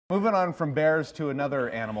Moving on from bears to another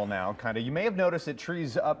animal now, you may have noticed that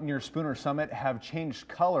trees up near Spooner Summit have changed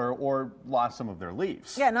color or lost some of their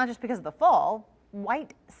leaves. Yeah, not just because of the fall.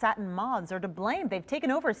 White satin moths are to blame. They've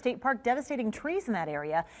taken over a state park, devastating trees in that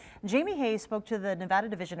area. Jamie Hayes spoke to the Nevada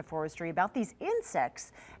Division of Forestry about these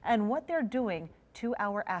insects and what they're doing to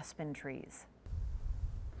our aspen trees.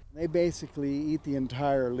 They basically eat the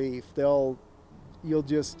entire leaf. You'll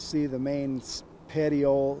just see the main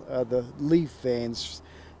petiole, the leaf veins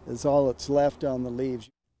is all that's left on the leaves.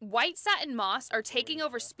 White satin moths are taking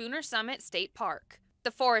over Spooner Summit State Park. The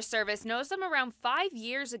Forest Service noticed them around 5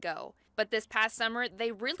 years ago, but this past summer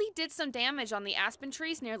they really did some damage on the aspen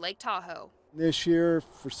trees near Lake Tahoe. This year,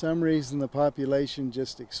 for some reason, the population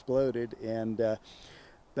just exploded, and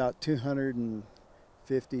about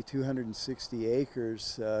 250, 260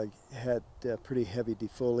 acres had pretty heavy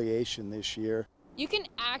defoliation this year. You can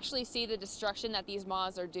actually see the destruction that these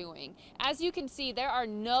moths are doing. As you can see, there are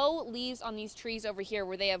no leaves on these trees over here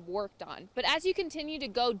where they have worked on. But as you continue to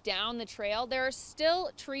go down the trail, there are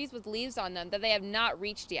still trees with leaves on them that they have not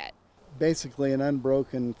reached yet. Basically an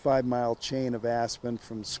unbroken 5-mile chain of aspen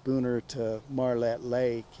from Spooner to Marlette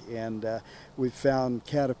Lake, and we've found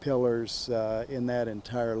caterpillars in that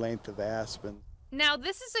entire length of aspen. Now,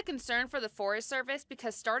 this is a concern for the Forest Service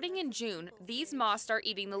because starting in June, these moths start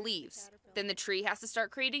eating the leaves. Then the tree has to start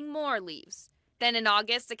creating more leaves. Then in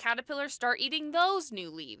August, the caterpillars start eating those new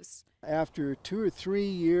leaves. After 2 or 3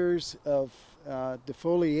 years of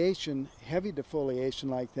defoliation, heavy defoliation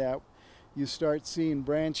like that, you start seeing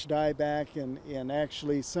branch dieback, and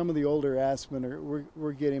actually some of the older aspen,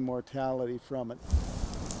 we're getting mortality from it.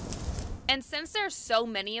 And since there are so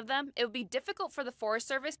many of them, it would be difficult for the Forest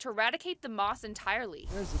Service to eradicate the moths entirely.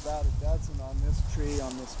 There's about a dozen on this tree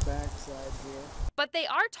on this backside here. But they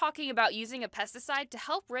are talking about using a pesticide to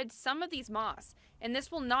help rid some of these moths, and this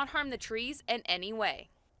will not harm the trees in any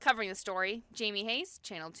way. Covering the story, Jamie Hayes,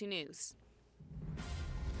 Channel 2 News.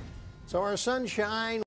 So our sunshine